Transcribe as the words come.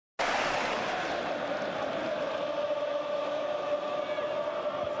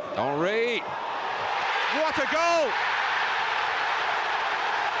Henry. What a goal!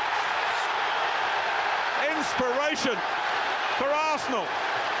 Inspiration for Arsenal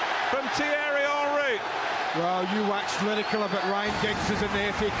from Thierry Henry. Well, you waxed lyrical about Ryan Giggs in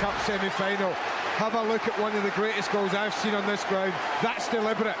the FA Cup semi-final. Have a look at one of the greatest goals I've seen on this ground. That's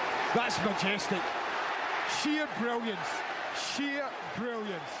deliberate. That's majestic. Sheer brilliance. Sheer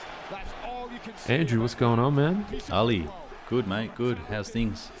brilliance. That's all you can see. Andrew, what's going on, man? Ali, good mate, good. How's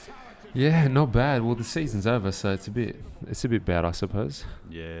things? Yeah, not bad. Well, the season's over, so it's a bit bad, I suppose.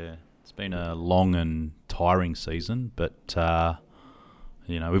 Yeah, it's been a long and tiring season, but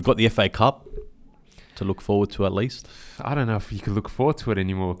we've got the FA Cup to look forward to at least. I don't know if you can look forward to it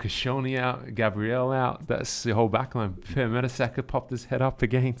anymore. Koscielny out, Gabriel out. That's the whole backline. Per Mertesacker popped his head up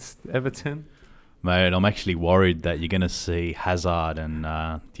against Everton. Mate, I'm actually worried that you're going to see Hazard and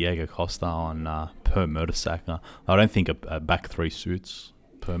Diego Costa on Per Mertesacker. I don't think a back three suits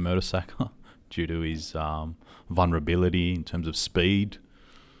Per Mertesacker due to his vulnerability in terms of speed.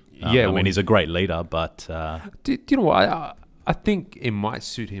 I mean, he's a great leader, but... do you know what? I think it might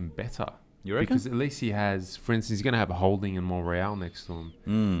suit him better. You reckon? Because at least he has, for instance, he's going to have a Holding and Monreal next to him.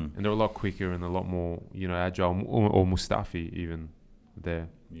 And they're a lot quicker and a lot more, agile, or Mustafi even there.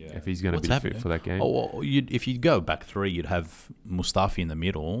 Yeah. If he's going to be fit for that game. If you go back three, you'd have Mustafi in the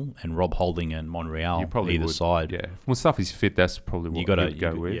middle and Rob Holding and Monreal either side. Yeah, if Mustafi's fit, that's probably what you'd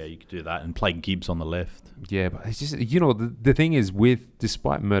go with. Yeah, you could do that and play Gibbs on the left. Yeah, but it's just, the thing is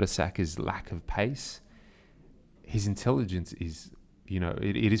despite Mertesacker's lack of pace, his intelligence is,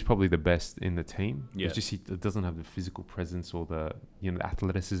 it is probably the best in the team. Yeah. It's just he doesn't have the physical presence or the,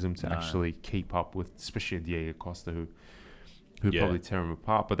 athleticism to actually keep up with, especially Diego Costa, who probably tear him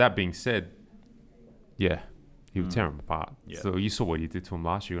apart. But that being said, he would tear him apart. Yeah. So you saw what he did to him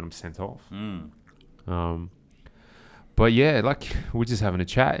last year, got him sent off. But yeah, we're just having a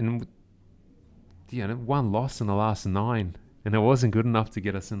chat, and one loss in the last 9, and it wasn't good enough to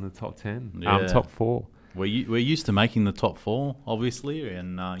get us in the top 10, top 4. We're used to making the top 4, obviously,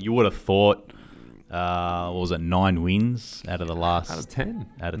 and you would have thought, 9 wins out of the last... Out of 10.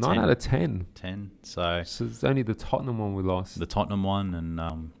 9 out of 10. 10. So it's only the Tottenham one we lost. The Tottenham one,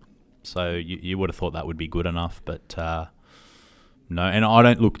 and so you would have thought that would be good enough, but no. And I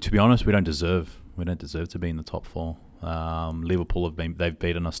don't look. To be honest, we don't deserve to be in the top 4. Liverpool they've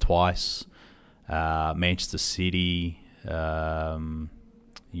beaten us twice. Manchester City, we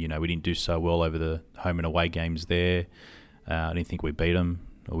didn't do so well over the home and away games there. I didn't think we beat them.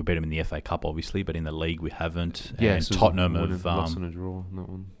 We beat them in the FA Cup, obviously, but in the league we haven't. Yeah, and so Tottenham have lost in a draw. That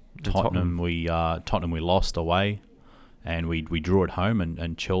one. Tottenham we lost away, and we drew at home,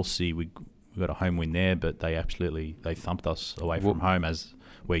 and Chelsea we got a home win there, but they thumped us away from home as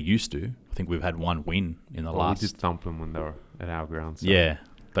we're used to. I think we've had one win in the last. We did thump them when they were at our ground. So. Yeah,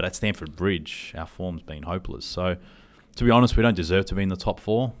 but at Stamford Bridge, our form's been hopeless. So, to be honest, we don't deserve to be in the top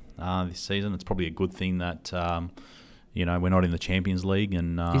 4 this season. It's probably a good thing that we're not in the Champions League.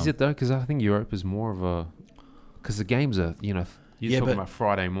 And is it though? Because I think Europe is more of a because the games are you're talking about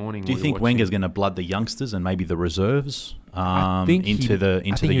Friday morning. Do you think Wenger's going to blood the youngsters and maybe the reserves into the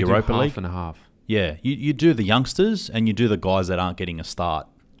Europa League? Half and a half. Yeah, you do the youngsters and you do the guys that aren't getting a start.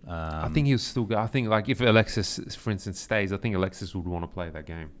 I think he'll still go. I think if Alexis, for instance, stays, I think Alexis would want to play that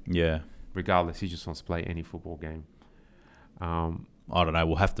game. Yeah. Regardless, he just wants to play any football game. I don't know.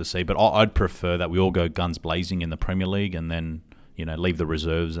 We'll have to see. But I'd prefer that we all go guns blazing in the Premier League and then, leave the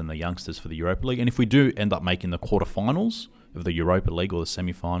reserves and the youngsters for the Europa League. And if we do end up making the quarterfinals of the Europa League or the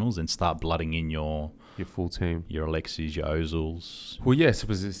semi-finals, then start blooding in your full team, your Alexis, your Ozils. Well, yeah, I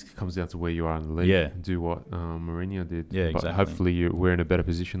suppose it comes down to where you are in the league. Yeah, do what Mourinho did. Yeah, exactly. But hopefully we're in a better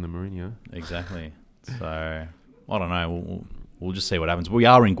position than Mourinho. Exactly. So I don't know. We'll just see what happens. We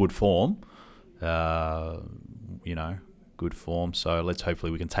are in good form. Good form. So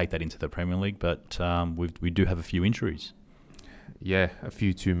hopefully we can take that into the Premier League. But we do have a few injuries. Yeah, a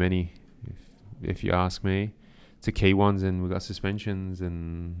few too many, if you ask me. It's the key ones, and we got suspensions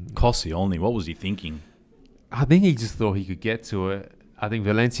and... Koscielny, what was he thinking? I think he just thought he could get to it. I think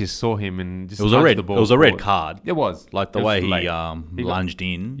Valencia saw him and just... It was a red card. It was. Like the way he lunged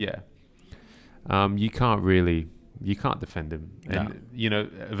in. Yeah. You can't defend him. And,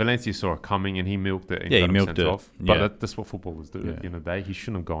 Valencia saw it coming and he milked it and got him sent off. But that's what footballers do at the end of the day. He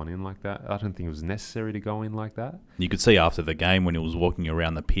shouldn't have gone in like that. I don't think it was necessary to go in like that. You could see after the game when he was walking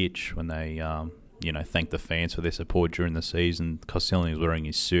around the pitch when they... thank the fans for their support during the season. Koscielny was wearing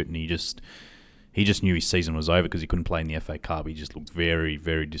his suit, and he just knew his season was over because he couldn't play in the FA Cup. He just looked very,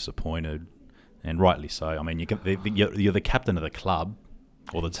 very disappointed, and rightly so. I mean, you're the captain of the club.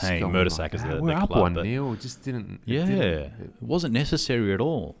 or the Just team. going Mertesacker is that. the We're up club. 1-0. Just didn't. Yeah, it it wasn't necessary at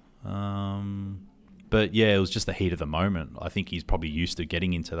all. But yeah, it was just the heat of the moment. I think he's probably used to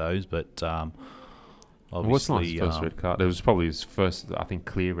getting into those, but Well, it's not obviously, his first red card. It was probably his first, I think,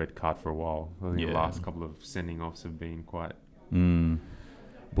 clear red card for a while. I think the Yeah. last couple of sending offs have been quite mm.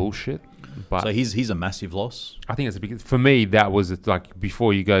 bullshit. But So he's a massive loss. I think it's a big. For me, that was like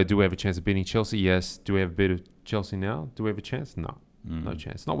before you go. Do we have a chance of beating Chelsea? Yes. Do we have a bit of Chelsea now? Do we have a chance? No, no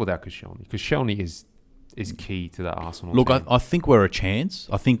chance. Not without Koscielny. Koscielny is key to that Arsenal. Look, team. I think we're a chance.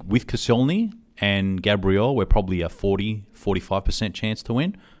 I think with Koscielny and Gabriel, we're probably a 40-45% chance to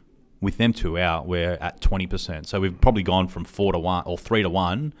win. With them two out, we're at 20%. So we've probably gone from 4-1 or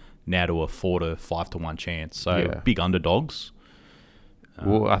 3-1 now to a 4 to 5 to 1 chance. So Yeah. big underdogs.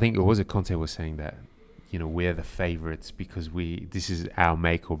 Well, I think it was Conte was saying that, we're the favourites because this is our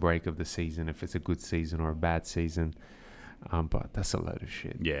make or break of the season, if it's a good season or a bad season. But that's a load of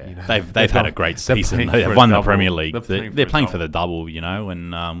shit. Yeah, they've had a great season. playing They've for a won the double. Premier League. They're They're playing playing for for a the double,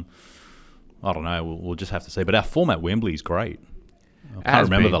 and I don't know. We'll just have to see. But our form at Wembley is great. I can't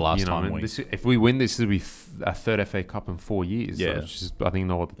remember the last time we... If we win this, it'll be a third FA Cup in 4 years. Yeah. So it's just, I think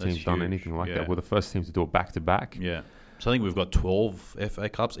no other That's team's done huge. anything like Yeah. that. We're the first team to do it back to back. Yeah. So I think we've got 12 FA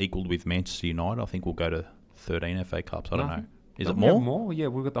Cups equalled with Manchester United. I think we'll go to 13 FA Cups. I don't know. Is it We have more? more? Yeah,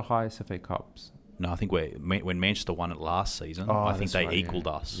 we've got the highest FA Cups. No, I think when Manchester won it last season, I think that's they right, equalled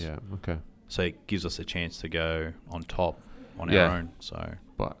us. Yeah, okay. So it gives us a chance to go on top on Yeah. our own. So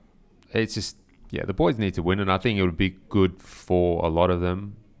But it's just, the boys need to win, and I think it would be good for a lot of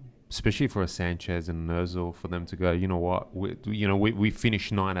them, especially for a Sanchez and Özil, for them to go, you know what, we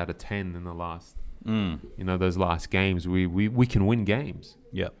finished 9 out of 10 in the last, those last games. We can win games.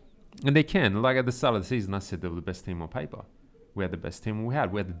 yeah. And they can. Like at the start of the season, I said they were the best team on paper. We had the best team we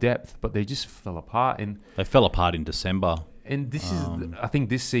had. We had the depth, but they just fell apart. And They fell apart in December. this is, I think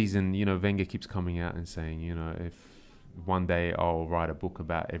this season, Wenger keeps coming out and saying, if one day I'll write a book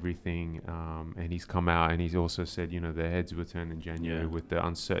about everything. And he's come out and he's also said, their heads were turned in January with the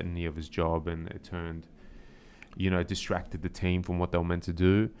uncertainty of his job, and it turned, distracted the team from what they were meant to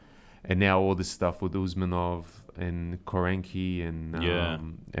do. And now all this stuff with Usmanov and Kroenke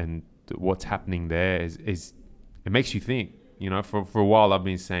and what's happening there is it makes you think. For a while I've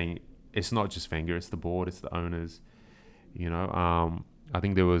been saying it's not just Wenger, it's the board, it's the owners. I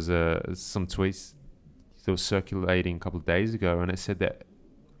think there was some tweets that was circulating a couple of days ago, and it said that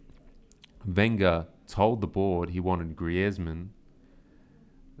Wenger told the board he wanted Griezmann.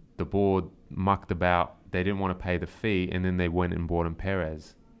 The board mucked about; they didn't want to pay the fee, and then they went and bought him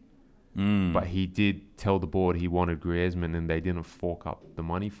Perez. But he did tell the board he wanted Griezmann, and they didn't fork up the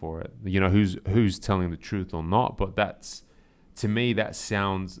money for it. Who's telling the truth or not? But to me, that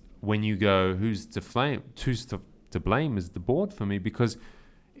sounds, when you go, who's to blame is the board for me, because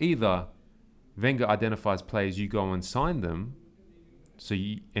either Wenger identifies players, you go and sign them.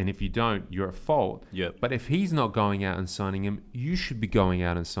 And if you don't, you're at fault. Yep. But if he's not going out and signing him, you should be going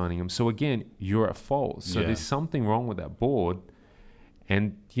out and signing him. So again, you're at fault. So there's something wrong with that board.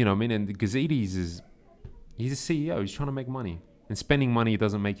 And, and Gazidis he's a CEO. He's trying to make money. And spending money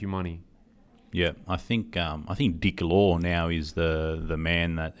doesn't make you money. Yeah, I think Dick Law now is the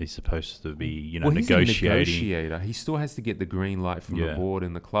man that is supposed to be, He's negotiating. a negotiator. He still has to get the green light from the board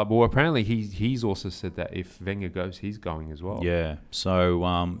and the club. Well, apparently he's also said that if Wenger goes, he's going as well. Yeah. So,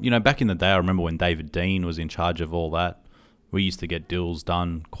 back in the day, I remember when David Dean was in charge of all that, we used to get deals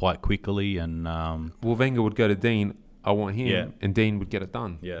done quite quickly. And well, Wenger would go to Dean, I want him, and Dean would get it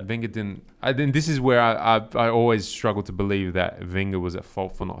done. Yeah. Wenger didn't. This is where I always struggle to believe that Wenger was at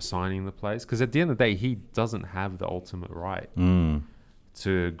fault for not signing the players, because at the end of the day, he doesn't have the ultimate right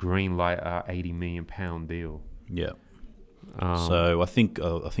to green light a £80 million deal. Yeah. So I think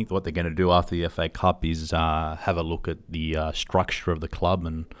what they're going to do after the FA Cup is have a look at the structure of the club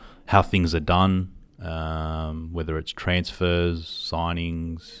and how things are done, whether it's transfers,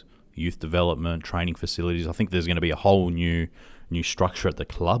 signings, youth development, training facilities. I think there's going to be a whole new structure at the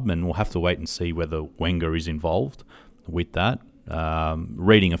club, and we'll have to wait and see whether Wenger is involved with that.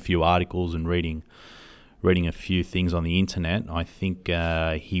 Reading a few articles and reading a few things on the internet, I think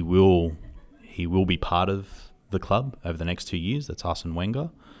he will be part of the club over the next 2 years. That's Arsene Wenger,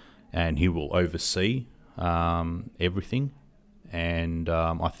 and he will oversee everything. And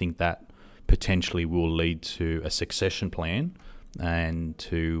I think that potentially will lead to a succession plan, and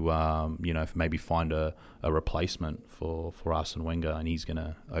to maybe find a replacement for Arsene Wenger, and he's going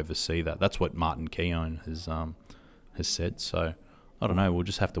to oversee that. That's what Martin Keown has said. So I don't know. We'll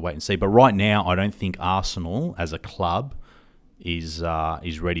just have to wait and see. But right now, I don't think Arsenal as a club is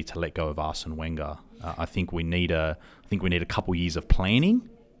ready to let go of Arsene Wenger. I think we need a couple years of planning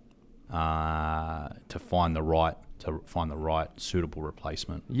to find the right suitable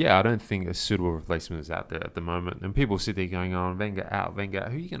replacement. Yeah, I don't think a suitable replacement is out there at the moment. And people sit there going, "Oh, Wenger out, Wenger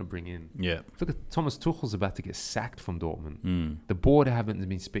out." Who are you going to bring in? Yeah. Look at Thomas Tuchel's about to get sacked from Dortmund. The board haven't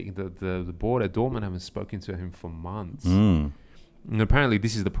been speaking. The board at Dortmund haven't spoken to him for months. And apparently,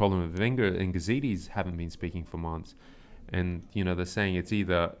 this is the problem with Wenger and Gazidis haven't been speaking for months. And they're saying it's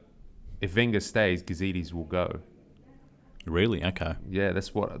either if Wenger stays, Gazidis will go. Really? Okay. Yeah,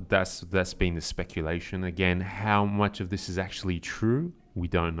 that's been the speculation. Again, how much of this is actually true, we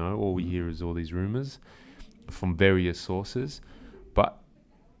don't know. All we hear is all these rumors from various sources. But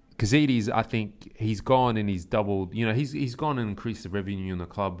Gazidis, I think he's gone and he's doubled. He's gone and increased the revenue in the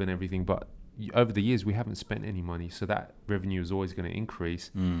club and everything. But over the years, we haven't spent any money, so that revenue is always going to increase.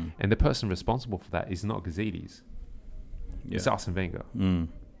 And the person responsible for that is not Gazidis. Yeah. It's Arsene Wenger.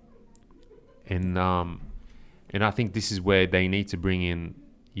 And I think this is where they need to bring in,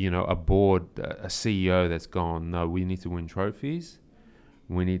 a board, a CEO that's gone, no, we need to win trophies.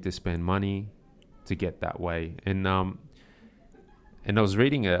 We need to spend money to get that way. And I was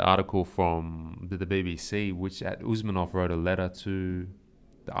reading an article from the BBC, which Usmanov wrote a letter to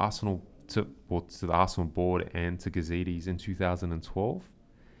the Arsenal, to the Arsenal board and to Gazidis in 2012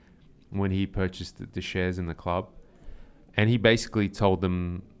 when he purchased the shares in the club. And he basically told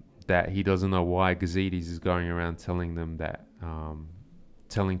them that he doesn't know why Gazidis is going around telling them that,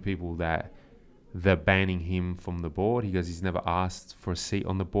 telling people that they're banning him from the board. He goes, he's never asked for a seat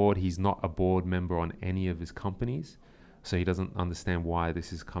on the board. He's not a board member on any of his companies. So he doesn't understand why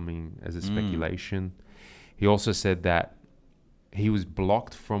this is coming as a speculation. He also said that he was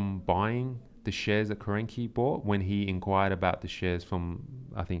blocked from buying the shares that Kroenke bought when he inquired about the shares from,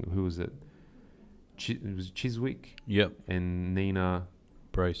 I think, who was it? It was Chiswick. Yep. And Nina...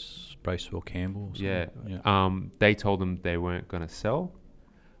 Bracewell Campbell. Yeah. They told him they weren't going to sell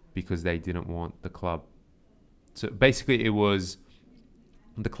because they didn't want the club. So basically, it was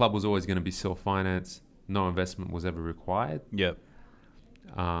the club was always going to be self-financed. No investment was ever required. Yep.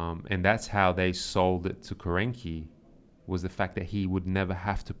 And that's how they sold it to Kroenke, was the fact that he would never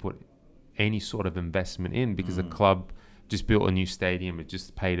have to put any sort of investment in because the club just built a new stadium. It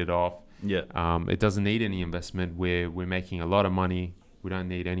just paid it off. Yeah. It doesn't need any investment. We're making a lot of money. We don't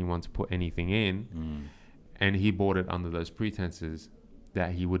need anyone to put anything in. And he bought it under those pretenses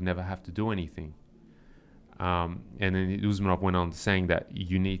that he would never have to do anything. And then Usmanov went on saying that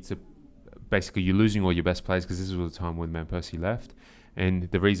you need to... Basically, you're losing all your best players because this was the time when Van Persie left. And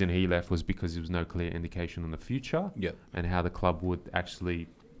the reason he left was because there was no clear indication on the future and how the club would actually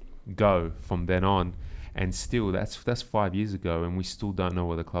go from then on. And still, that's 5 years ago, and we still don't know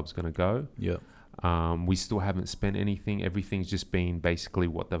where the club's going to go. Yeah. We still haven't spent anything. Everything's just been basically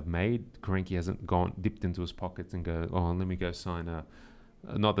what they've made. Kroenke hasn't dipped into his pockets and go, oh, let me go sign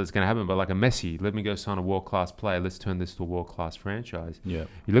not that it's going to happen, but like a Messi, let me go sign a world-class player. Let's turn this to a world-class franchise. Yeah.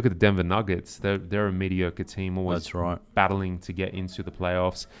 You look at the Denver Nuggets, they're a mediocre team, always battling to get into the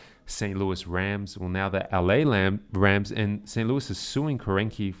playoffs. St. Louis Rams, well, now the LA Rams, and St. Louis is suing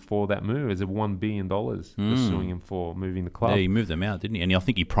Kroenke for that move. It's $1 billion. They're suing him for moving the club. Yeah, he moved them out, didn't he? And I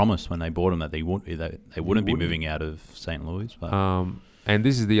think he promised when they bought him that they wouldn't be moving out of St. Louis. But. And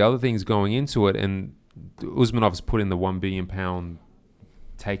this is the other things going into it, and Usmanov's put in the £1 billion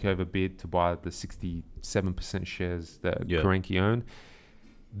takeover bid to buy the 67% shares that Kroenke owned.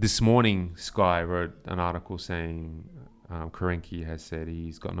 This morning, Sky wrote an article saying... Kroenke has said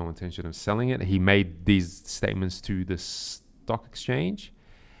he's got no intention of selling it. He made these statements to the stock exchange,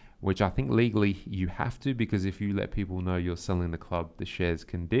 which I think legally you have to, because if you let people know you're selling the club, the shares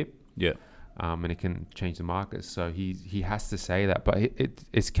can dip. Yeah. And it can change the market. So he has to say that. But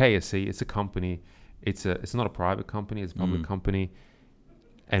it's KSC. It's a company. It's not a private company. It's a public company.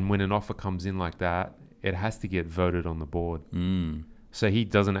 And when an offer comes in like that, it has to get voted on the board. So he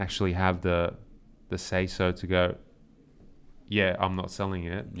doesn't actually have the say so to go, yeah, I'm not selling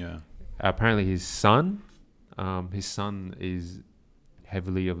it. Yeah. Apparently his son is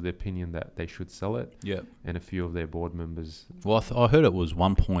heavily of the opinion that they should sell it. Yeah. And a few of their board members. Well, I heard it was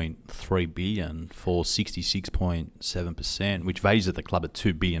 $1.3 billion for 66.7%, which values at the club at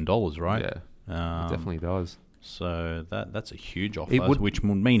 $2 billion, right? Yeah. It definitely does. So that's a huge offer, which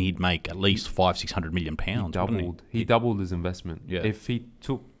would mean he'd make at least $500-600 million. He doubled his investment. Yeah. If he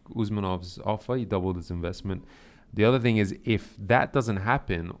took Usmanov's offer, he doubled his investment. The other thing is, if that doesn't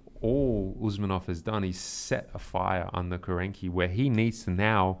happen, all Usmanov has done is set a fire under Kroenke, where he needs to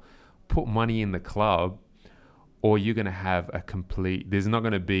now put money in the club, or you're going to have there's not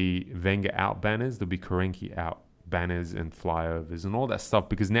going to be Wenger out banners, there'll be Kroenke out banners and flyovers and all that stuff,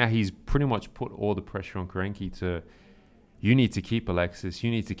 because now he's pretty much put all the pressure on Kroenke to, you need to keep Alexis, you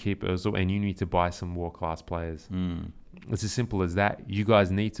need to keep Ozil, and you need to buy some world-class players. It's as simple as that. You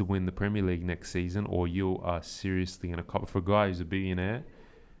guys need to win the Premier League next season, or you are seriously going to cop. For a guy who's a billionaire,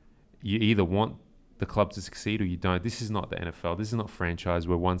 you either want the club to succeed or you don't. This is not the NFL. This is not franchise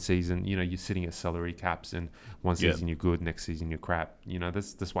where one season, you're sitting at salary caps, and one season you're good, next season you're crap.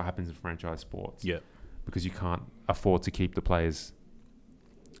 That's what happens in franchise sports. Yeah. Because you can't afford to keep the players.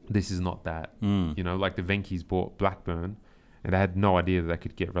 This is not that. Like the Venky's bought Blackburn, and they had no idea that they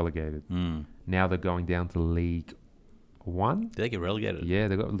could get relegated. Now they're going down to League One. Did they get relegated? Yeah,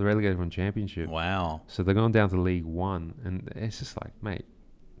 they got relegated from Championship. Wow. So they're going down to League One, and it's just like, mate,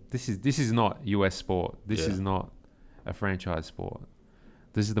 this is not US sport. This is not a franchise sport.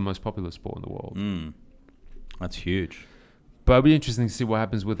 This is the most popular sport in the world. That's huge. But it'll be interesting to see what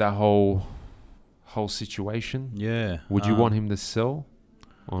happens with that whole situation. Yeah. Would you want him to sell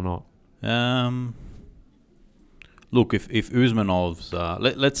or not? Look, if Usmanov's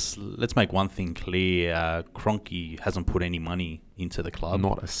let's make one thing clear. Kroenke hasn't put any money into the club.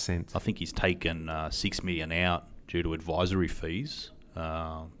 Not a cent. I think he's taken $6 million out due to advisory fees.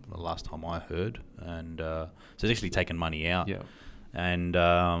 The last time I heard, and so he's actually taken money out. Yeah.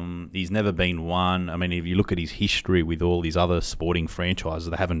 And he's never been one. I mean, if you look at his history with all these other sporting franchises,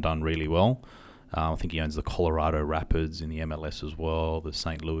 they haven't done really well. I think he owns the Colorado Rapids in the MLS as well, the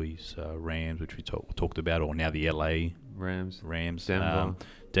St. Louis Rams, which we talked about, or now the LA Rams,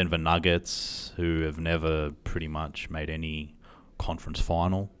 Denver Nuggets, who have never pretty much made any conference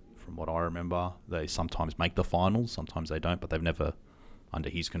final, from what I remember. They sometimes make the finals, sometimes they don't, but they've never, under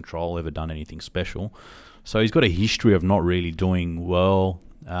his control, ever done anything special. So he's got a history of not really doing well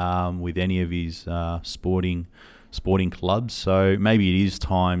with any of his sporting clubs. So maybe it is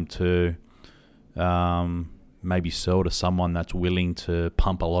time to maybe sell to someone that's willing to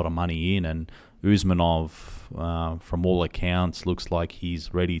pump a lot of money in. And Usmanov, from all accounts, looks like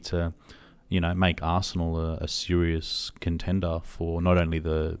he's ready to, make Arsenal a serious contender for not only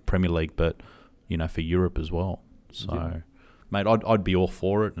the Premier League, but, for Europe as well. So, mate, I'd be all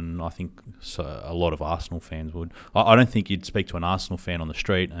for it, and I think a lot of Arsenal fans would. I don't think you'd speak to an Arsenal fan on the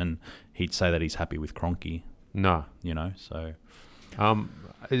street and he'd say that he's happy with Kroenke. No. So...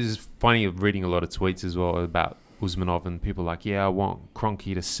 it's funny reading a lot of tweets as well about Usmanov, and people like, I want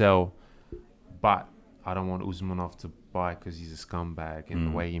Kroenke to sell, but I don't want Usmanov to buy because he's a scumbag and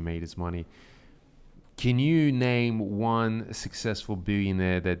the way he made his money. Can you name one successful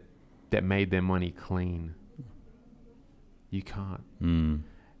billionaire that made their money clean? You can't.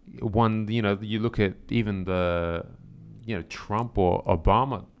 One, you look at even the, Trump or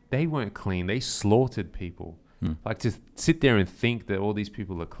Obama, they weren't clean. They slaughtered people. Like, to sit there and think that all these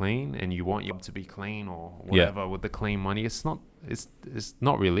people are clean and you want them to be clean or whatever with the clean money, it's not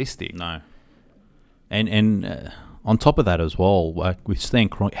realistic. No. And on top of that as well, like with Stan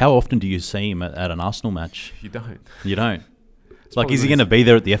Kroenke, how often do you see him at an Arsenal match? You don't. You don't. It's like, is he going to be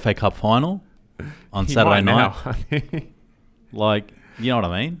there at the FA Cup final on Saturday night? Like, you know what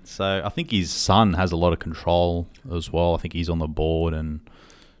I mean? So I think his son has a lot of control as well. I think he's on the board and...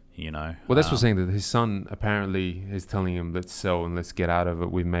 Well, that's what's saying, that his son apparently is telling him, let's sell and let's get out of it.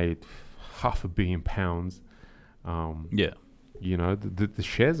 We made £500 million. The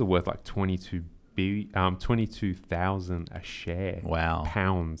shares are worth like 22,000 a share. Wow.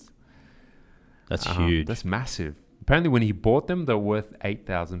 Pounds. That's huge. That's massive. Apparently when he bought them, they're worth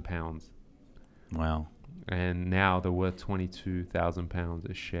 £8,000. Wow. And now they're worth £22,000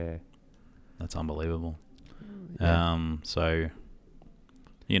 a share. That's unbelievable. Yeah.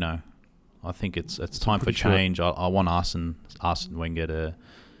 I think it's time for change. I want Arsene Wenger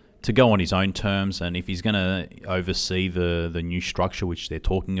to go on his own terms, and if he's going to oversee the new structure which they're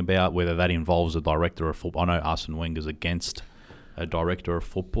talking about, whether that involves a director of football. I know Arsene Wenger's against a director of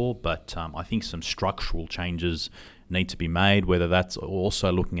football, but I think some structural changes need to be made, whether that's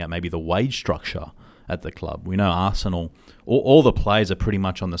also looking at maybe the wage structure at the club. We know Arsenal, all the players are pretty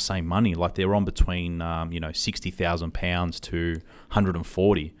much on the same money. Like, they're on between, £60,000 to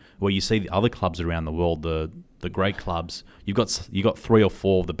 140. Where you see the other clubs around the world, the great clubs, you got 3 or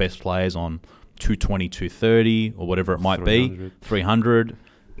 4 of the best players on 220, 230, or whatever it might 300. be, 300,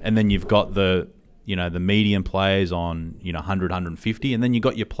 and then you've got the medium players on 100, 150, and then you've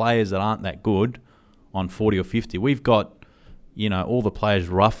got your players that aren't that good on 40 or 50. We've got all the players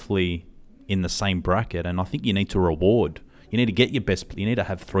roughly in the same bracket, and I think you need to reward. You need to get your best. You need to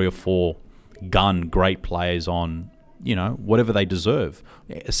have 3 or 4 great players on, whatever they deserve.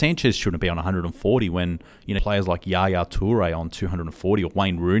 Sanchez shouldn't be on 140 when players like Yaya Toure on 240 or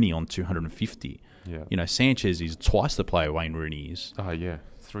Wayne Rooney on 250. Yeah. You know, Sanchez is twice the player Wayne Rooney is. Oh, yeah.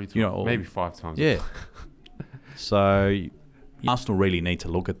 3 times. You know, maybe 5 times. Yeah. So Arsenal really need to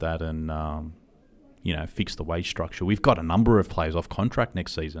look at that and, you know, fix the wage structure. We've got a number of players off contract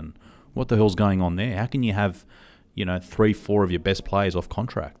next season. What the hell's going on there? How can you have, you know, 3-4 of your best players off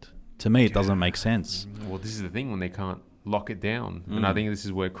contract? To me, it doesn't make sense. Well, this is the thing when they can't lock it down. And I think this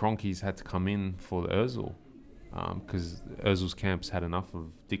is where Kroenke's had to come in for Ozil. Because Ozil's camp's had enough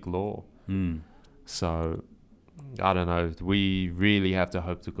of Dick Law. So, I don't know. We really have to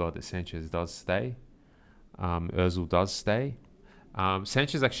hope to God that Sanchez does stay. Ozil does stay.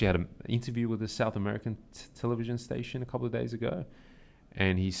 Sanchez actually had an interview with a South American television station a couple of days ago.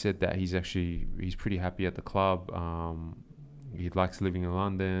 And he said that he's pretty happy at the club. He likes living in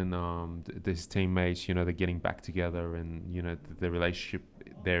London. His teammates, you know, they're getting back together, and you know the relationship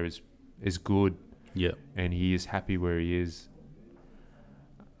there is good. Yeah, and he is happy where he is.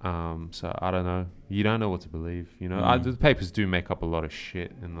 So I don't know. You don't know what to believe. You know, the papers do make up a lot of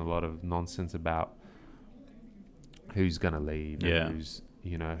shit and a lot of nonsense about who's gonna leave. Yeah,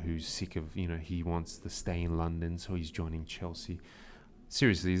 and who's sick of. You know, he wants to stay in London, so he's joining Chelsea.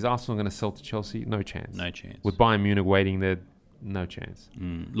 Seriously, is Arsenal going to sell to Chelsea? No chance. No chance. With Bayern Munich waiting there, no chance.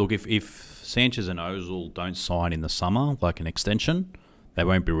 Look, if Sanchez and Ozil don't sign in the summer, like an extension, they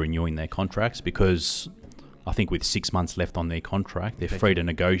won't be renewing their contracts because I think with 6 months left on their contract, they're free to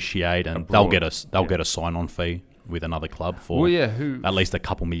negotiate and they'll get a sign-on fee with another club for at least a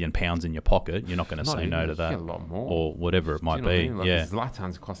couple £1 million in your pocket. You're not going to say no to that. A lot more. Or whatever it might be. Like yeah.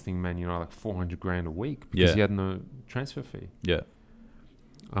 Zlatan's costing Man United like $400,000 a week because he had no transfer fee. Yeah.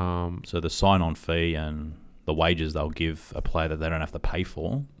 So the sign-on fee and the wages they'll give a player that they don't have to pay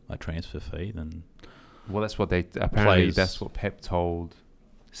for, a transfer fee, then... Well, that's what that's what Pep told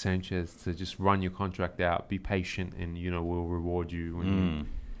Sanchez, to just run your contract out, be patient, and, you know, we'll reward you when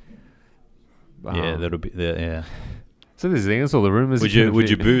yeah, that'll be... Yeah. So this is the thing, that's all the rumours. Would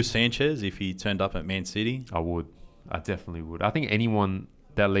you boo Sanchez if he turned up at Man City? I would. I definitely would. I think anyone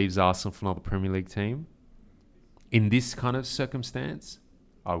that leaves Arsenal for another Premier League team, in this kind of circumstance...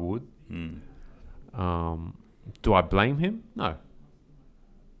 I would. Do I blame him? No.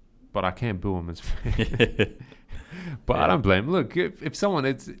 But I can't boo him as fan. But I don't blame him. Look, if someone,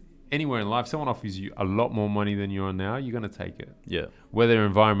 it's anywhere in life, someone offers you a lot more money than you're on now, you're going to take it. Yeah. Whether the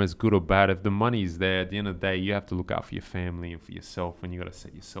environment's good or bad, if the money's there, at the end of the day, you have to look out for your family and for yourself, and you got to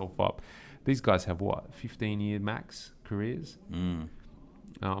set yourself up. These guys have, 15-year max careers?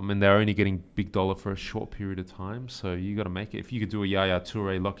 And they're only getting big dollar for a short period of time, so you got to make it. If you could do a Yaya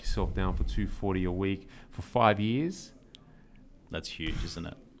Toure, lock yourself down for $240 a week for 5 years, that's huge, isn't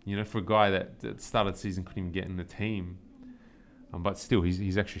it? You know, for a guy that started the season couldn't even get in the team, but still,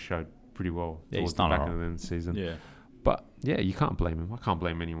 he's actually showed pretty well. Yeah, he's done back in the end of the season. Yeah, but yeah, you can't blame him. I can't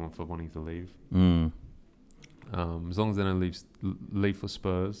blame anyone for wanting to leave. As long as they don't leave for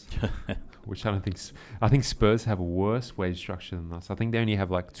Spurs, which I don't think. I think Spurs have a worse wage structure than us. I think they only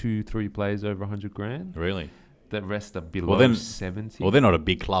have like 2-3 players over $100,000. Really? The rest are below 70. Well, they're not a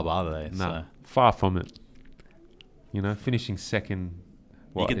big club, are they? No, so. Far from it. You know, finishing second.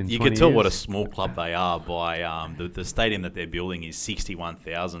 You can tell what a small club they are by the stadium that they're building is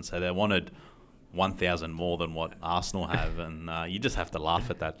 61,000. So they wanted 1,000 more than what Arsenal have, and you just have to laugh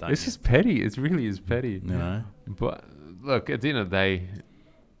at that, don't you? It's just petty. It really is petty. You know? But look, at the end of the day,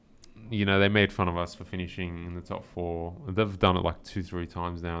 you know, they made fun of us for finishing in the top 4. They've done it like 2-3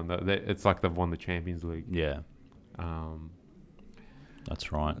 times now, and it's like they've won the Champions League. Yeah.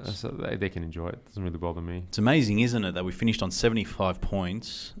 That's right. So they can enjoy it. It doesn't really bother me. It's amazing, isn't it, that we finished on 75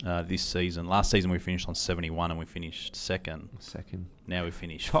 points this season. Last season we finished on 71 and we finished second. Now we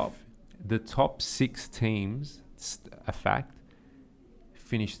finished... The top 6 teams, a fact,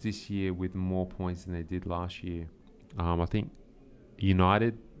 finished this year with more points than they did last year. I think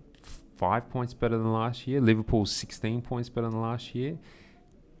United 5 points better than last year. Liverpool 16 points better than last year.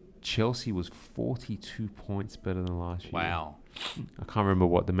 Chelsea was 42 points better than last year. Wow. I can't remember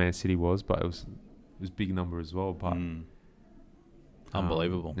what the Man City was, but it was a big number as well. But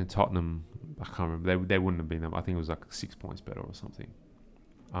unbelievable. And Tottenham, I can't remember. They wouldn't have been them. I think it was like 6 points better or something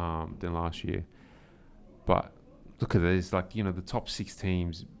than last year. But look at this, like, you know, the top 6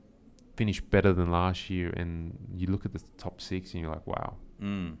 teams finished better than last year, and you look at the top 6 and you're like, wow,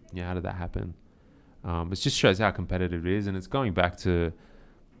 yeah, how did that happen? It just shows how competitive it is, and it's going back to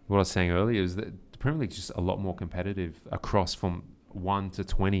what I was saying earlier, is that the Premier League is just a lot more competitive across from 1 to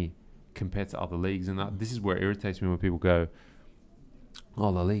 20 compared to other leagues, and this is where it irritates me when people go,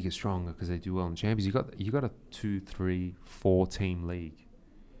 oh, the league is stronger because they do well in Champions. You got a 2, 3, 4 team league.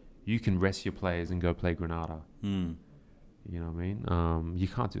 You can rest your players and go play Granada. You know what I mean? You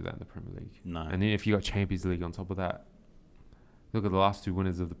can't do that in the Premier League. No. And then if you got Champions League on top of that, look at the last 2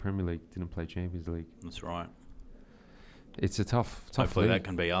 winners of the Premier League didn't play Champions League. That's right. It's a tough Hopefully league. that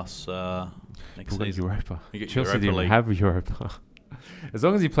can be us next We've got season. Europa. You get Chelsea Europa didn't League. have Europa. As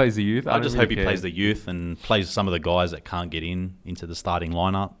long as he plays the youth, I don't just really hope he care. plays the youth and plays some of the guys that can't get into the starting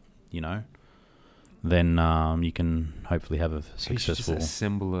lineup. Then you can hopefully have a He should just successful.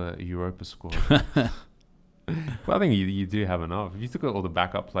 assemble a Europa squad. Well, I think you do have enough. If you look at all the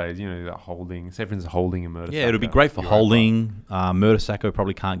backup players, that Holding, say for instance, Holding and Mertesacker. Yeah, it'll be great for Europa. Holding. Mertesacker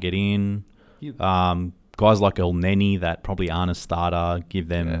probably can't get in. Guys like El Neni that probably aren't a starter, give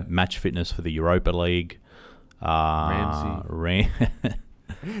them match fitness for the Europa League. Ramsey.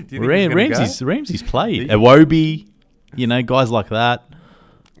 Do you think he's gonna Ramsey's played. Iwobi, guys like that.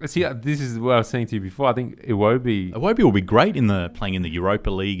 go? See, this is what I was saying to you before. I think Iwobi will be great playing in the Europa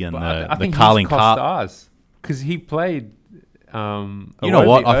League and I the think Carling he's cost Cup. us because he played. You know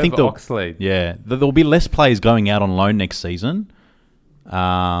what? I think Oxlade. there'll be less players going out on loan next season.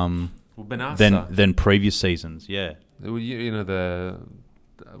 Benassa. Than previous seasons. Yeah. The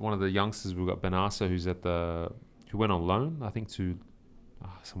one of the youngsters we've got, Benassa, who went on loan, I think, to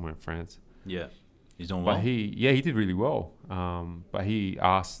somewhere in France. Yeah. He's doing But well. he did really well. But he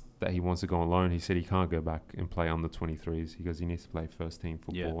asked that he wants to go on loan. He said he can't go back and play under 23s. He goes, he needs to play first team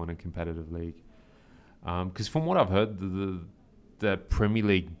football in a competitive league. Because from what I've heard, the Premier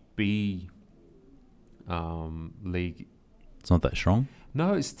League B league, It's not that strong.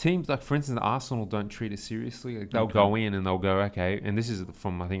 no, it's teams like, for instance, Arsenal don't treat it seriously. Like they'll go in and they'll go, okay, and this is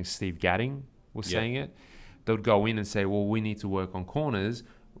from, I think, Steve Gadding was saying it. They'll go in and say, well, we need to work on corners.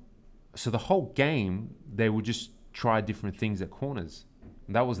 So the whole game, they would just try different things at corners.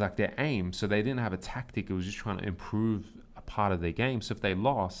 And that was like their aim. So they didn't have a tactic. It was just trying to improve a part of their game. So if they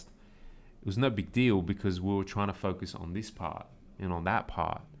lost, it was no big deal because we were trying to focus on this part and on that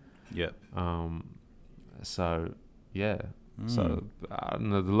part. Yeah. So, yeah. So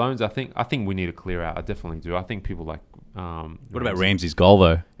the loans, I think we need to clear out. I definitely do. I think people like. What about Ramsey's goal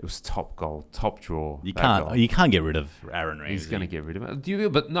though? It was top goal, top draw. You that goal. can't get rid of Aaron Ramsey. He's going to get rid of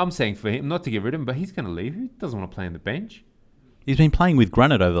him. But no, I'm saying for him not to get rid of him, but he's going to leave. He doesn't want to play on the bench. He's been playing with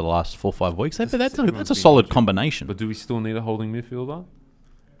Granite over the last 4 or 5 weeks. That's a solid combination. But do we still need a holding midfielder?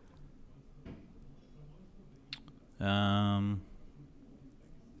 I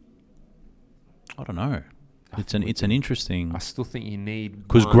don't know. It's an interesting. I still think you need,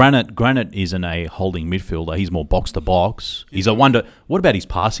 Because one. Granite isn't a holding midfielder. He's more box to box. He's a wonder. What about his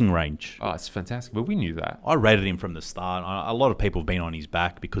passing range? Oh, it's fantastic. But we knew that. I rated him from the start. A lot of people have been on his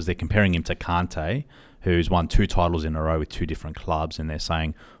back because they're comparing him to Kante, who's won 2 titles in a row with 2 different clubs, and they're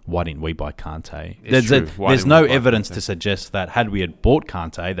saying, why didn't we buy Kante? It's true. Why There's didn't no we buy evidence Kante? to suggest that had we had bought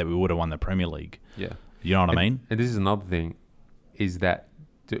Kante, that we would have won the Premier League. Yeah. You know what I mean? And this is another thing, is that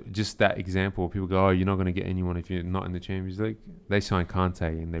just that example where people go, oh, you're not going to get anyone if you're not in the Champions League. They signed Kante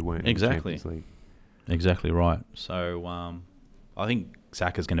and they weren't Exactly. in the Champions League. Exactly right. So I think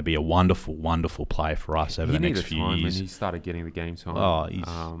Saka's going to be a wonderful, wonderful player for us over the next few years. And he started getting the game time.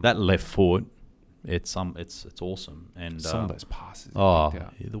 Oh, that left foot, it's awesome. And some of those passes.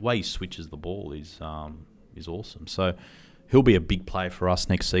 the way he switches the ball is awesome. So he'll be a big player for us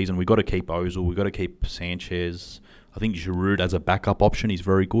next season. We've got to keep Ozil. We've got to keep Sanchez. I think Giroud as a backup option is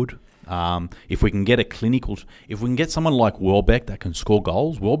very good. If we can get someone like Welbeck that can score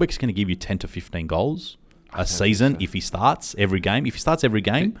goals, Welbeck's going to give you 10 to 15 goals a season if he starts every game. If he starts every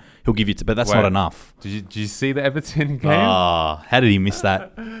game, he'll give you. But that's not enough. Did you see the Everton game? How did he miss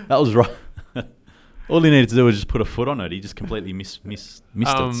that? That was right. All he needed to do was just put a foot on it. He just completely missed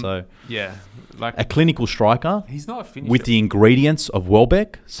it. So yeah, like a clinical striker. He's not finished with the ingredients of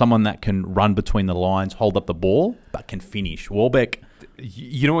Welbeck, someone that can run between the lines, hold up the ball, but can finish. Welbeck.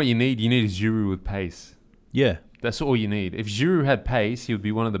 You know what you need? You need a Giroud with pace. Yeah. That's all you need. If Giroud had pace, he would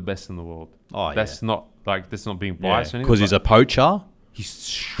be one of the best in the world. Oh, that's not being biased or anything. Because he's a poacher. He's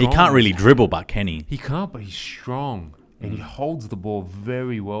strong. He can't really dribble, but can he? He can't, but he's strong. And he holds the ball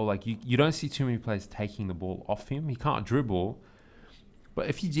very well. Like you don't see too many players taking the ball off him. He can't dribble, but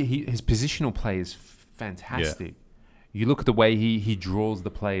if his positional play is fantastic. Yeah. You look at the way he draws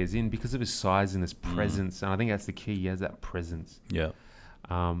the players in because of his size and his presence, and I think that's the key. He has that presence. Yeah.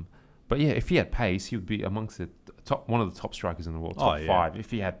 But yeah, if he had pace, he would be amongst one of the top strikers in the world, top 5.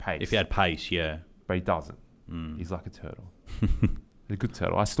 If he had pace. If he had pace, yeah. But he doesn't. He's like a turtle. A good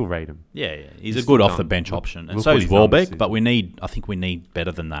turtle. I still rate him. Yeah. He's a good off the bench option, and so is Welbeck. But I think we need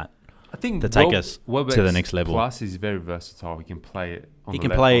better than that. I think to take us to the next level. Plus, he's very versatile. He can play it. On he the can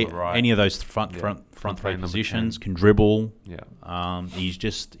left, play on the right. any of those front three positions. Can dribble. Yeah.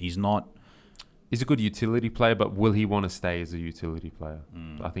 He's not. he's a good utility player, but will he want to stay as a utility player?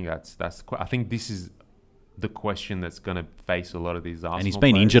 I think I think this is the question that's going to face a lot of these Arsenal And he's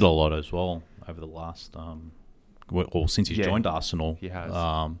been players. injured a lot as well over the last, since he's joined Arsenal. He has.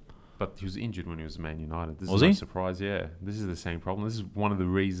 But he was injured when he was Man United. This Was is no he? surprise, yeah. This is the same problem. This is one of the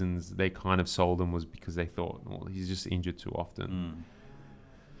reasons they kind of sold him, was because they thought, well, he's just injured too often.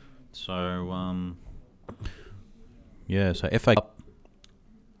 So, so FA Cup,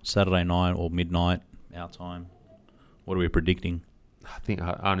 Saturday night or midnight, our time. What are we predicting?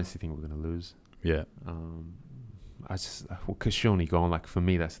 I honestly think we're going to lose. Yeah. Koscielny gone, like, for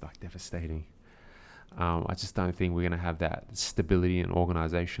me, that's like devastating. I just don't think we're going to have that stability and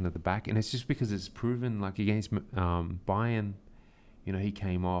organisation at the back. And it's just because it's proven, like, against Bayern, you know, he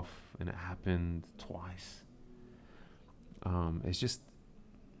came off and it happened twice.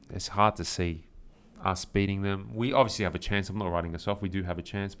 It's hard to see us beating them. We obviously have a chance. I'm not writing us off. We do have a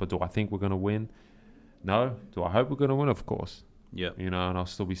chance. But do I think we're going to win? No. Do I hope we're going to win? Of course. Yeah. You know, and I'll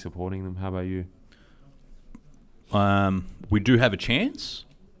still be supporting them. How about you? We do have a chance,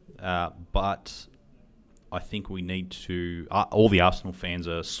 but I think we need to... all the Arsenal fans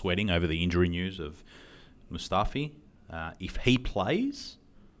are sweating over the injury news of Mustafi. If he plays,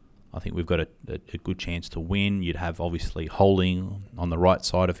 I think we've got a good chance to win. You'd have, obviously, Holding on the right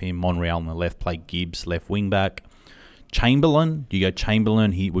side of him, Monreal on the left, play Gibbs, left wing-back. Chamberlain, you go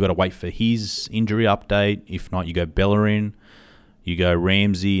Chamberlain. We've got to wait for his injury update. If not, you go Bellerin. You go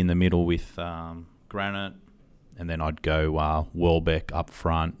Ramsey in the middle with Granit. And then I'd go Welbeck up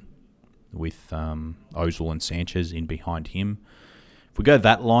front with Ozil and Sanchez in behind him. If we go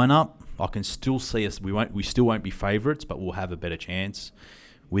that lineup, I can still see us. We still won't be favourites, but we'll have a better chance.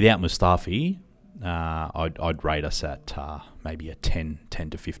 Without Mustafi, I'd rate us at maybe a 10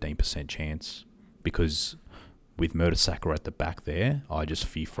 to 15% chance, because with Mertesacker at the back there, I just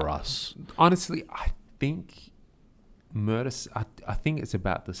fear for us. Honestly, I think I think it's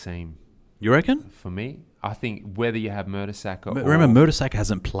about the same. You reckon? For me, I think whether you have Mertesacker, remember Mertesacker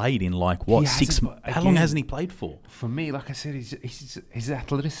hasn't played in like what, 6 months? How long hasn't he played for? For me, like I said, his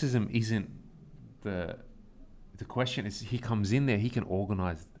athleticism isn't the question. Is he comes in there, he can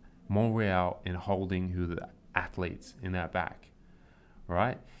organise Monreal and Holding, who are the athletes in that back,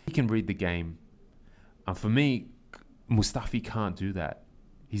 right? He can read the game. And for me, Mustafi can't do that.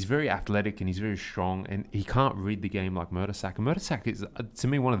 He's very athletic and he's very strong, and he can't read the game like Mertesacker. Mertesacker is, to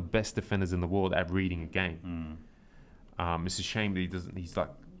me, one of the best defenders in the world at reading a game. It's a shame that he doesn't. He's like,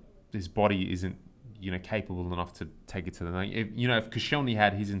 his body isn't, you know, capable enough to take it to the night. If Koscielny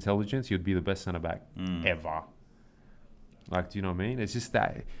had his intelligence, he would be the best centre back ever. Like, do you know what I mean? It's just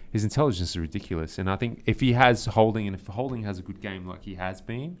that his intelligence is ridiculous, and I think if he has Holding, and if Holding has a good game like he has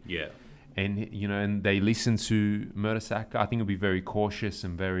been, and and they listen to Mertesacker, I think it'll be very cautious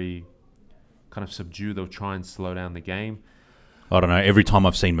and very kind of subdued. They'll try and slow down the game. I don't know. Every time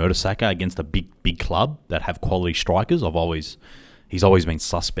I've seen Mertesacker against a big club that have quality strikers, he's always been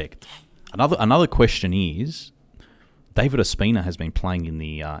suspect. Another question is, David Ospina has been playing in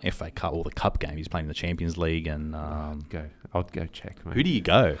the FA Cup or the Cup game. He's playing in the Champions League, and I'll go check, mate. Who do you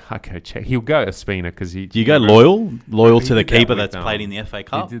go? I go check. He'll go Ospina because he. Do you go loyal to the keeper that's played in the FA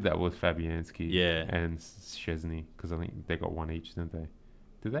Cup? He did that with Fabianski, yeah, and Szczesny, because I think they got one each, didn't they?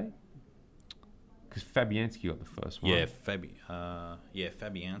 Did they? Because Fabianski got the first one. Yeah,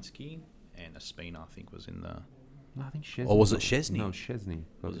 Fabianski and Ospina, I think, was in the. No, I think Szczesny. Or was it Szczesny? No, Szczesny.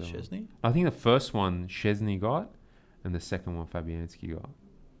 Was it Szczesny? I think the first one Szczesny got, and the second one Fabianski got.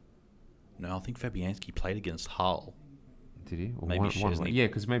 No, I think Fabianski played against Hull. Did he? Or maybe Szczesny. Yeah,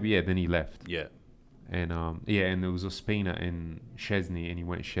 because then he left. Yeah. And and there was Ospina and Szczesny, and he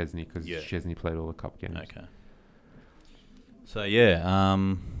went Szczesny because Szczesny played all the cup games. Okay. So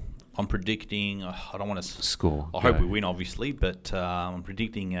I'm predicting. I don't want to score. I hope we win, obviously, but I'm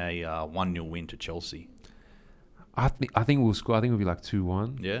predicting a 1-0 win to Chelsea. I think we'll score. I think it'll be like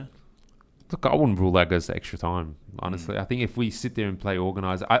 2-1. Yeah. Look, I wouldn't rule that goes to extra time. Honestly, I think if we sit there and play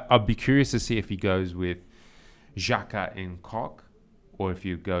organised, I'd be curious to see if he goes with Xhaka and Koch, or if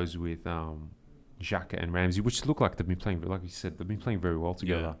he goes with Xhaka and Ramsey, which look like they've been playing, like you said, they've been playing very well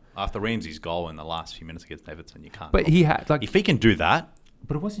together. Yeah. After Ramsey's goal in the last few minutes against Everton, you can't. But he had if he can do that.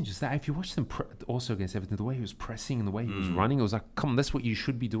 But it wasn't just that. If you watch them also against Everton, the way he was pressing and the way he was running, it was like, come on, that's what you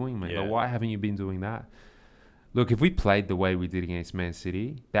should be doing, mate. Yeah. Like, why haven't you been doing that? Look, if we played the way we did against Man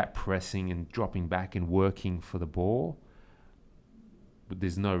City, that pressing and dropping back and working for the ball, but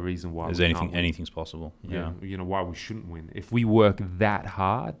there's no reason why anything's possible. Yeah. Why we shouldn't win. If we work that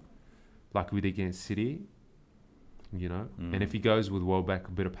hard, like we did against City, and if he goes with Welbeck,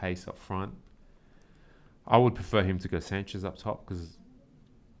 a bit of pace up front, I would prefer him to go Sanchez up top, because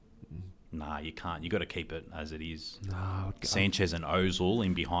Nah, you can't. You got to keep it as it is. No, Sanchez and Ozil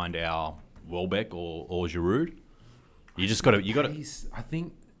in behind our Welbeck or Giroud. You just got to. You got to. I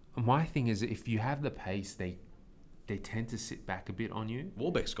think my thing is if you have the pace, they tend to sit back a bit on you.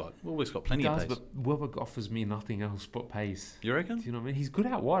 Welbeck's got plenty of pace. But Welbeck offers me nothing else but pace. You reckon? Do you know what I mean? He's good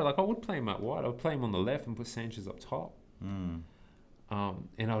out wide. Like I would play him out wide. I would play him on the left and put Sanchez up top. And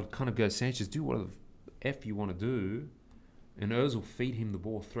I would kind of go, Sanchez, do whatever the F you want to do. And Ozil feed him the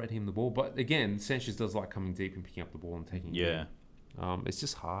ball, thread him the ball. But again, Sanchez does like coming deep and picking up the ball and taking it. It's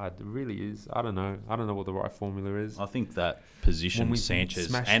just hard. It really is. I don't know. I don't know what the right formula is. I think that position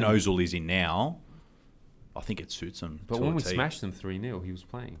Sanchez and Ozil is in now, I think it suits him. But when we smashed them 3-0, he was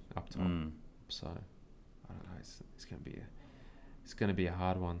playing up top. So I don't know. It's going to be a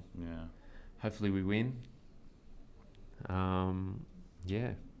hard one. Yeah. Hopefully we win.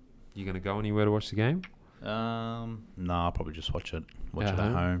 Yeah. You going to go anywhere to watch the game? No, I'll probably just watch it at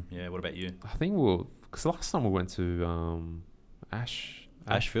home. Yeah. What about you? I think because last time we went to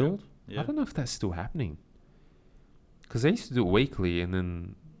Ashfield. Yeah. I don't know if that's still happening. Because they used to do it weekly, and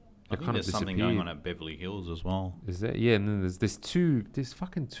then I think there's something going on at Beverly Hills as well. Is that? Yeah, and then there's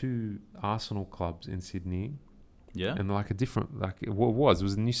fucking two Arsenal clubs in Sydney. Yeah. And like a different, like it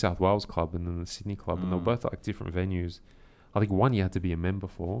was the New South Wales club and then the Sydney club, and they were both like different venues. I think one you had to be a member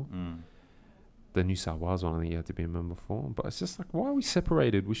for. The New South Wales one, I think you had to be a member for. But it's just like, why are we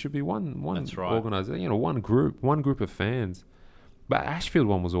separated? We should be one That's right. organisation, one group of fans. But Ashfield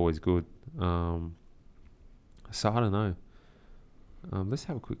one was always good. So I don't know. Let's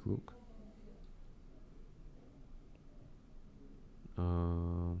have a quick look. I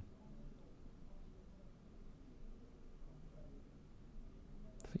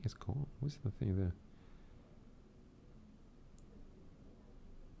think it's gone. What's the thing there?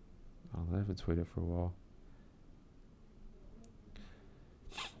 I haven't tweeted for a while.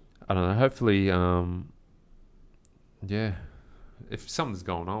 I don't know. Hopefully, yeah. If something's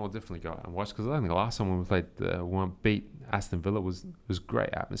going on, we'll definitely go out and watch. Because I think the last time when we played, when we beat Aston Villa was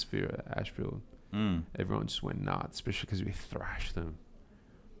great atmosphere at Ashfield. Everyone just went nuts, especially because we thrashed them.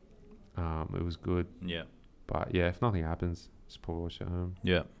 It was good. Yeah. But yeah, if nothing happens, just probably watch at home.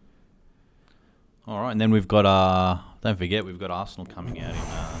 Yeah. All right, and then we've got don't forget we've got Arsenal coming out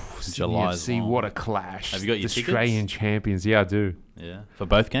in July as well. What a clash! Have you got your Australian tickets? champions? Yeah, I do. Yeah, for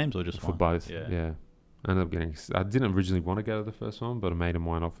both games or just for one? both? Yeah. I ended up getting. I didn't originally want to go to the first one, but a mate of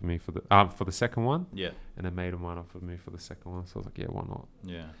mine offered me for the second one. Yeah. And a mate of mine offered me for the second one, so I was like, yeah, why not?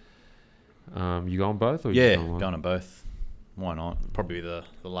 Yeah. You going both? Or Yeah, going to both. Why not? Probably the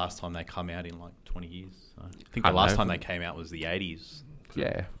last time they come out in like 20 years. So I think the last time they came out was the 80s.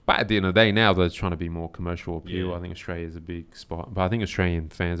 Yeah, but at the end of the day, now they're trying to be more commercial appeal. Yeah. I think Australia's a big spot, but I think Australian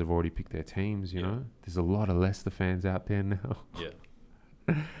fans have already picked their teams. You know, there's a lot of Leicester fans out there now. Yeah,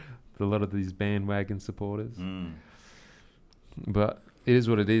 a lot of these bandwagon supporters. But it is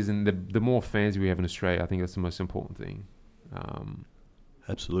what it is, and the more fans we have in Australia, I think that's the most important thing.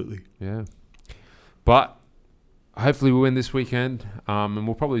 Absolutely. Yeah, but hopefully we win this weekend, and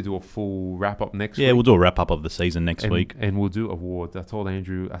we'll probably do a full wrap-up next week. Yeah, we'll do a wrap-up of the season next week. And we'll do awards. I told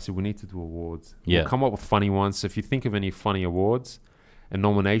Andrew, I said, we need to do awards. Yeah. We'll come up with funny ones. So if you think of any funny awards and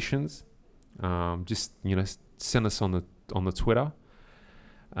nominations, just, send us on the Twitter.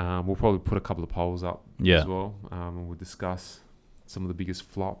 We'll probably put a couple of polls up as well. And we'll discuss some of the biggest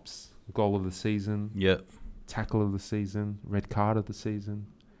flops, goal of the season, tackle of the season, red card of the season.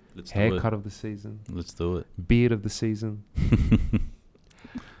 Haircut of the season. Let's do it. Beard of the season.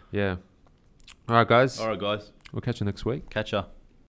 Yeah. All right, guys. All right, guys. We'll catch you next week. Catch ya.